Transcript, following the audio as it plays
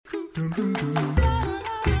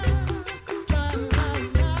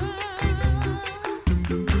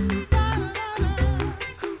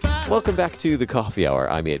Welcome back to the Coffee Hour.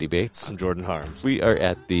 I'm Andy Bates. I'm Jordan Harms. We are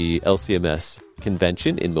at the LCMS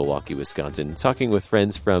convention in Milwaukee, Wisconsin, talking with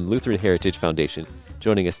friends from Lutheran Heritage Foundation.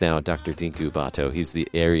 Joining us now, Dr. Dinku Bato. He's the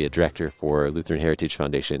area director for Lutheran Heritage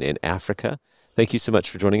Foundation in Africa. Thank you so much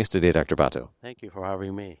for joining us today, Dr. Bato. Thank you for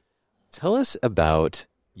having me. Tell us about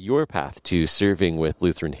your path to serving with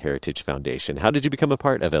Lutheran Heritage Foundation. How did you become a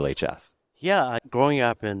part of LHF? Yeah, growing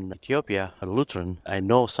up in Ethiopia, a Lutheran, I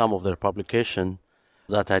know some of their publication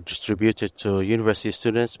that I distributed to university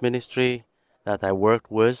students ministry that I worked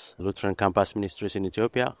with, Lutheran campus ministries in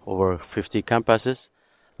Ethiopia, over 50 campuses,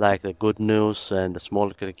 like the Good News and the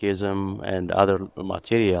Small Catechism and other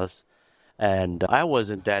materials. And I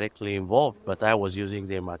wasn't directly involved, but I was using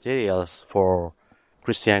their materials for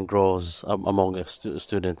Christian growth among the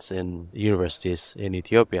students in universities in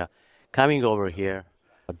Ethiopia. Coming over here,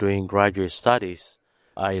 doing graduate studies,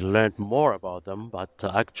 I learned more about them, but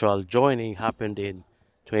actual joining happened in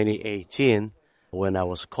 2018 when I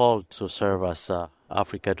was called to serve as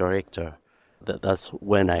Africa Director. That's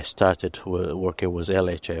when I started working with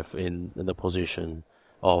LHF in the position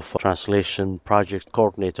of Translation Project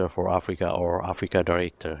Coordinator for Africa or Africa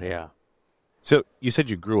Director, yeah. So you said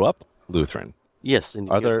you grew up Lutheran. Yes, in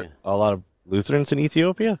Ethiopia. Are there a lot of Lutherans in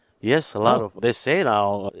Ethiopia? Yes, a lot of. They say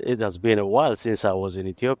now, it has been a while since I was in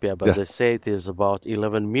Ethiopia, but they say it is about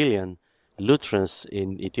 11 million Lutherans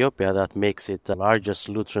in Ethiopia. That makes it the largest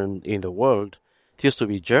Lutheran in the world. It used to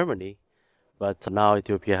be Germany, but now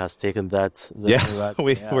Ethiopia has taken that.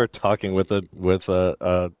 We were talking with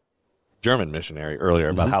a German missionary earlier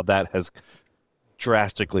about how that has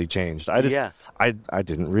drastically changed. I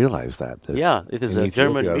didn't realize that. It is a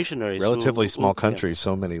German missionary. Relatively small country,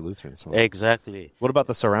 so many Lutherans. Exactly. What about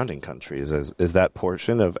the surrounding countries? Is that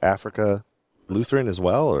portion of Africa Lutheran as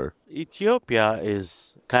well, or? Ethiopia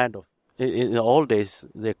is kind of, in the old days,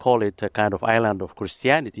 they call it a kind of island of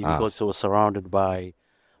Christianity because it was surrounded by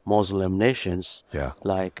Muslim nations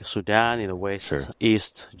like Sudan in the west,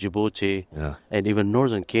 east, Djibouti, and even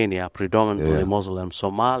northern Kenya, predominantly Muslim.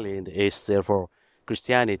 Somalia in the east, therefore,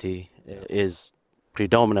 Christianity is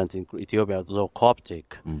predominant in Ethiopia, though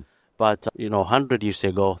Coptic. But, 100 years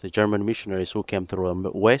ago, the German missionaries who came through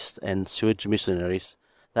the west and Swedish missionaries,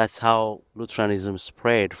 that's how Lutheranism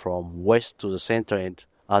spread from west to the center and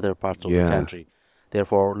other parts of the country.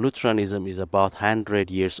 Therefore, Lutheranism is about 100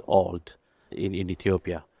 years old in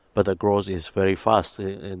Ethiopia. But the growth is very fast.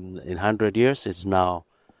 In 100 years, it's now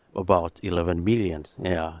about 11 million.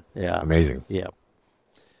 Yeah. Amazing. Yeah.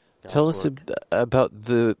 Tell us about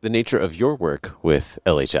the nature of your work with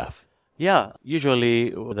LHF. Yeah,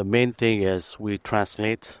 usually the main thing is we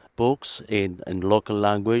translate books in local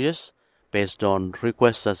languages based on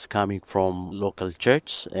requests that's coming from local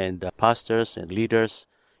church and pastors and leaders,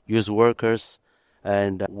 youth workers.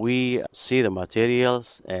 And we see the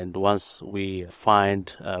materials, and once we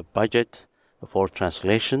find a budget for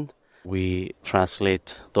translation, we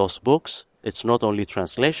translate those books. It's not only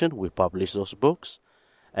translation, we publish those books,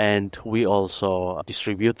 and we also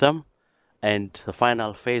distribute them. And the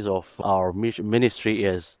final phase of our ministry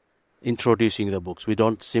is introducing the books. We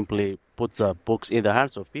don't simply put the books in the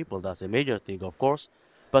hands of people. That's a major thing, of course,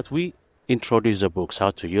 but we introduce the books,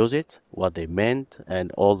 how to use it, what they meant,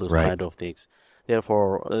 and all those kind of things.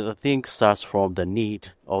 Therefore, the thing starts from the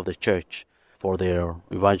need of the church for their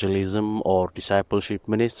evangelism or discipleship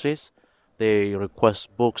ministries. They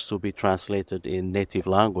request books to be translated in native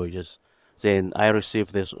languages. Then I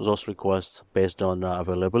receive those requests based on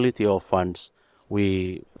availability of funds.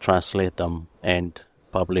 We translate them and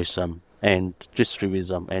publish them and distribute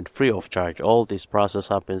them and free of charge. All this process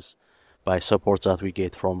happens by support that we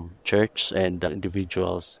get from church and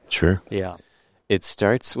individuals. Sure. Yeah. It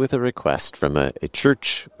starts with a request from a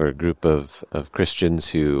church or a group of Christians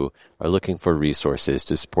who are looking for resources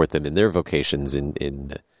to support them in their vocations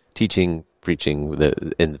in teaching, preaching,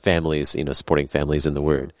 in families, supporting families in the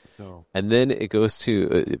Word. Sure. And then it goes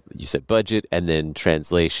to, you said budget, and then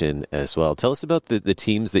translation as well. Tell us about the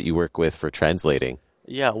teams that you work with for translating.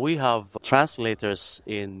 Yeah, we have translators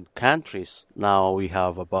in countries. Now we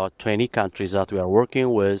have about 20 countries that we are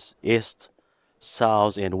working with, East,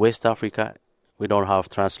 South, and West Africa. We don't have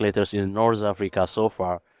translators in North Africa so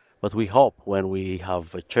far, but we hope when we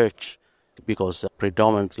have a church, because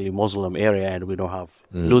predominantly Muslim area and we don't have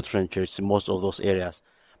Lutheran church in most of those areas.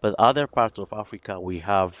 But other parts of Africa, we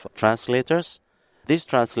have translators. These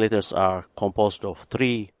translators are composed of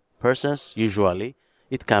 3 persons usually.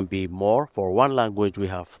 It can be more. For one language, we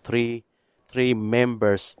have three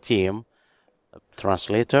members team,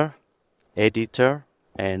 translator, editor,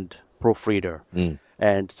 and proofreader.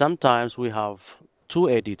 And sometimes we have two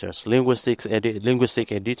editors,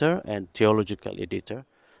 linguistic editor and theological editor.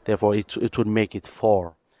 Therefore, it would make it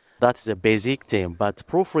 4. That's the basic team. But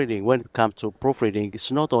proofreading, when it comes to proofreading,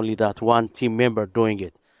 it's not only that one team member doing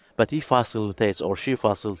it, but he facilitates or she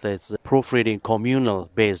facilitates the proofreading communal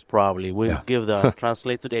based probably. We give the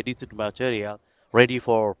translated, edited material ready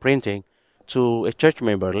for printing to a church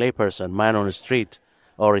member, layperson, man on the street,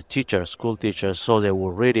 or a teacher, school teacher, so they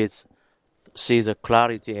will read it, see the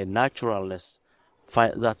clarity and naturalness.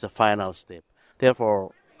 That's the final step.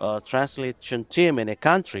 Therefore, a translation team in a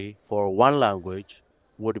country for one language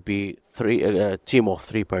would be a team of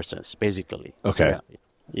 3 persons, basically. Okay.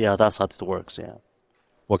 Yeah, that's how it works, yeah.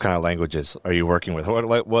 What kind of languages are you working with?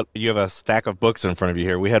 What you have a stack of books in front of you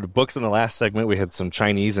here. We had books in the last segment. We had some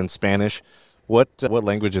Chinese and Spanish. What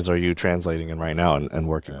languages are you translating in right now and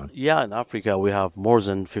working on? Yeah, in Africa, we have more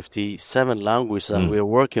than 57 languages that we're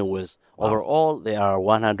working with. Wow. Overall, there are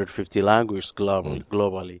 150 languages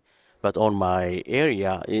globally. But on my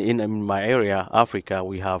area, in my area, Africa,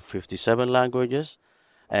 we have 57 languages.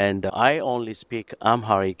 And I only speak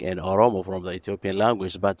Amharic and Oromo from the Ethiopian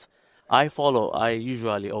language, but I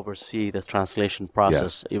usually oversee the translation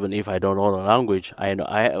process. Even if I don't know the language,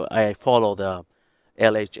 I follow the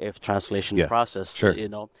LHF translation process, sure.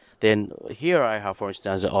 Then here I have, for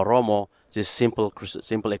instance, the Oromo, this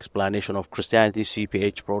simple explanation of Christianity,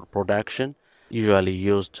 CPH production, usually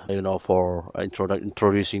used, for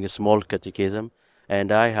introducing a small catechism.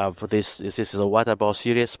 And I have this is a What About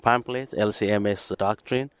Serious pamphlet, LCMS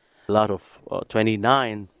doctrine, a lot of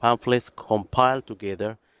 29 pamphlets compiled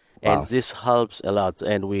together. Wow. And this helps a lot.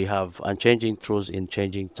 And we have Unchanging Truths in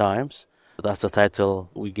Changing Times. That's the title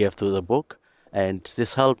we gave to the book. And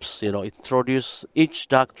this helps, introduce each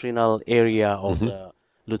doctrinal area of the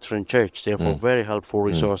Lutheran Church. Therefore, very helpful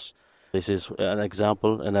resource. This is an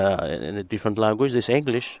example in a different language. This is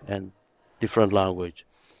English and different language.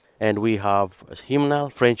 And we have a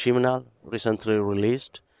hymnal, French hymnal, recently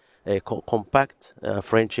released, a compact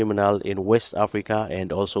French hymnal in West Africa,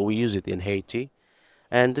 and also we use it in Haiti.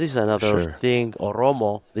 And this is another thing,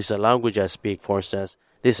 Oromo, this is a language I speak, for instance.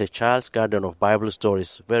 This is a Child's Garden of Bible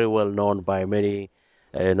Stories, very well known by many,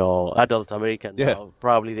 adult Americans.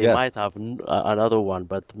 Probably they might have another one,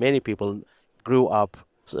 but many people grew up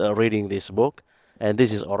reading this book. And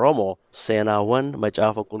this is Oromo, Senawan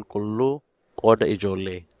Machafa Kulkulu Oda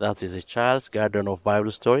Ijole. That is a Child's Garden of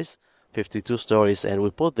Bible Stories, 52 stories. And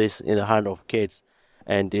we put this in the hand of kids.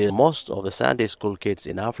 And most of the Sunday school kids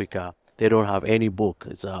in Africa, they don't have any book.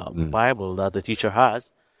 It's a Bible that the teacher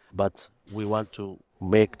has, but we want to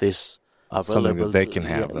make this available. Something that they can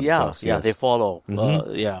have themselves. Yeah, they follow.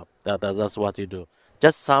 That's what you do.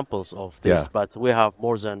 Just samples of this, but we have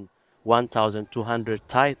more than 1,200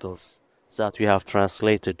 titles that we have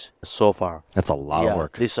translated so far. That's a lot of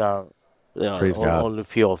work. These are only a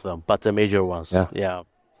few of them, but the major ones. Yeah.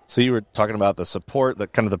 So you were talking about the support, the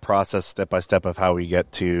kind of the process step by step of how we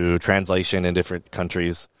get to translation in different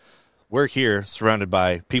countries. We're here surrounded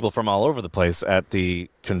by people from all over the place at the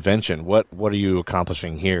convention. What are you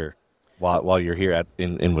accomplishing here while you're here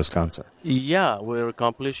in Wisconsin? Yeah, we're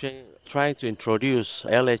accomplishing, trying to introduce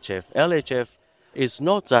LHF. LHF is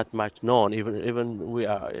not that much known,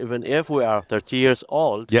 even if we are 30 years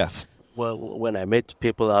old. Yeah. Well, when I met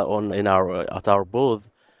people at our booth,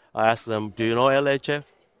 I asked them, "Do you know LHF?"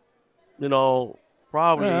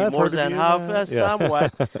 Probably more than half,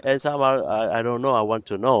 somewhat, and some are, I don't know, I want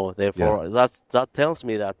to know. Therefore, that tells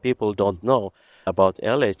me that people don't know about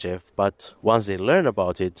LHF, but once they learn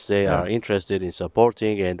about it, they are interested in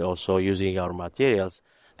supporting and also using our materials.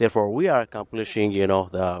 Therefore, we are accomplishing,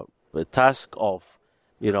 the task of,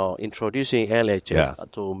 introducing LHF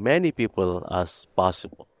to many people as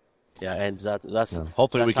possible. Yeah, and that's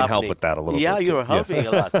hopefully we can happening. Help with that a little bit. Yeah, you're helping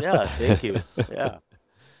a lot. Yeah, thank you. Yeah.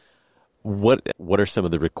 What are some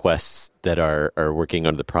of the requests that are working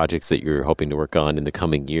on the projects that you're hoping to work on in the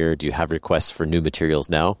coming year? Do you have requests for new materials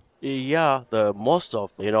now? Yeah, most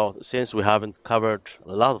of, since we haven't covered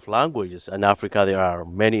a lot of languages in Africa, there are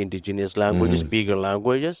many indigenous languages, bigger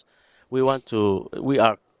languages. We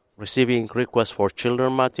are receiving requests for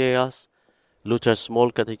children materials, Luther's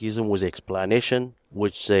small catechism with explanation,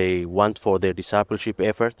 which they want for their discipleship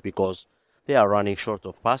effort because they are running short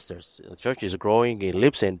of pastors. The church is growing in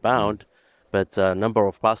leaps and bounds, but the number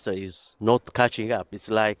of pastors is not catching up.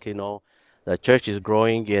 It's like, the church is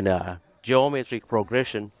growing in a geometric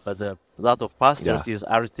progression, but a lot of pastors is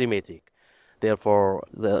arithmetic. Therefore,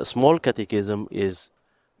 the small catechism is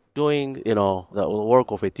doing, the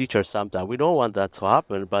work of a teacher sometimes. We don't want that to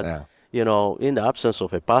happen, but, in the absence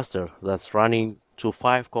of a pastor that's running to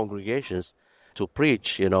 5 congregations, to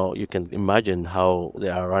preach. You can imagine how they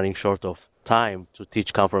are running short of time to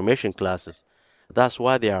teach confirmation classes. That's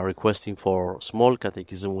why they are requesting for small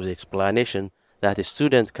catechism with explanation that a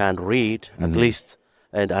student can read at least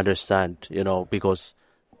and understand, because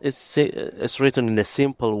it's written in a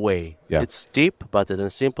simple way. Yeah. It's deep, but in a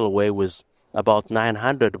simple way with about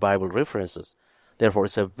 900 Bible references. Therefore,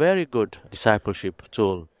 it's a very good discipleship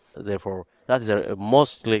tool. Therefore, that is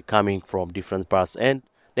mostly coming from different parts. And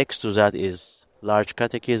next to that is large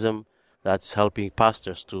catechism that's helping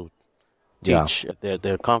pastors to teach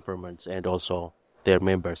their confirmants and also their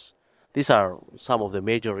members. These are some of the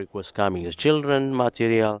major requests coming as children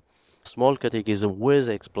material, small catechism with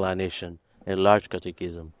explanation, and large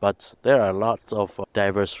catechism. But there are lots of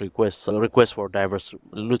diverse requests for diverse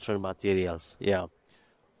Lutheran materials. Yeah.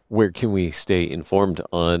 Where can we stay informed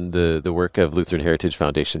on the work of Lutheran Heritage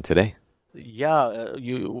Foundation today? Yeah,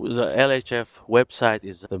 the LHF website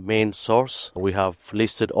is the main source. We have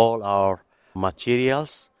listed all our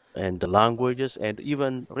materials and the languages and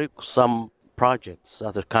even some projects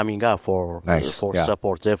that are coming up for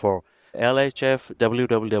support. Therefore, LHF,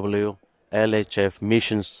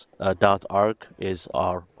 www.lhfmissions.org is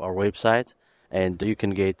our website, and you can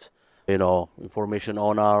get information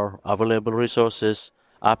on our available resources,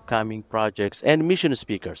 upcoming projects, and mission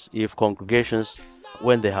speakers. If congregations,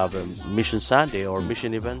 when they have a mission Sunday or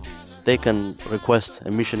mission event, they can request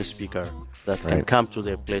a mission speaker that can come to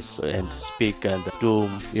their place and speak and do,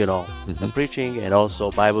 preaching and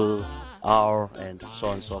also Bible hour and so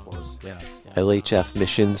on and so forth. Yeah.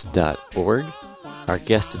 LHFmissions.org. Our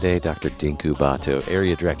guest today, Dr. Dinku Bato,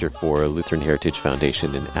 Area Director for Lutheran Heritage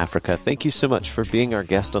Foundation in Africa. Thank you so much for being our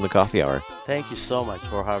guest on the Coffee Hour. Thank you so much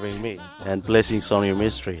for having me, and blessings on your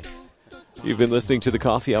ministry. You've been listening to the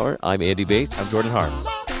Coffee Hour. I'm Andy Bates. I'm Jordan Harms.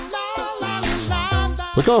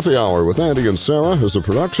 The Coffee Hour with Andy and Sarah is a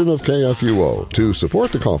production of KFUO. To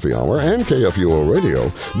support the Coffee Hour and KFUO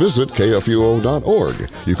Radio, visit KFUO.org.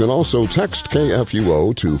 You can also text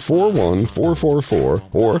KFUO to 41444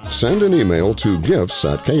 or send an email to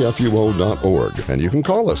gifts@KFUO.org. And you can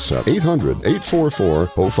call us at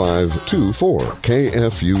 800-844-0524.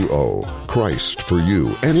 KFUO. Christ for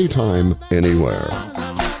you, anytime, anywhere.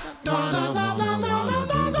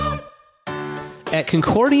 At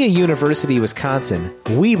Concordia University, Wisconsin,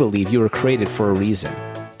 we believe you were created for a reason: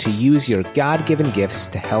 to use your God-given gifts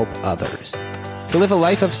to help others, to live a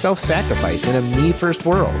life of self-sacrifice in a me-first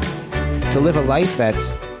world, to live a life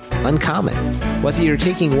that's uncommon. Whether you're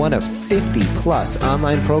taking one of 50-plus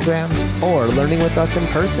online programs or learning with us in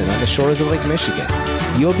person on the shores of Lake Michigan,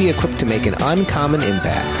 you'll be equipped to make an uncommon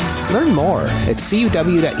impact. Learn more at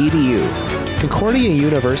cuw.edu. Concordia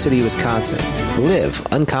University, Wisconsin. Live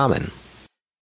uncommon.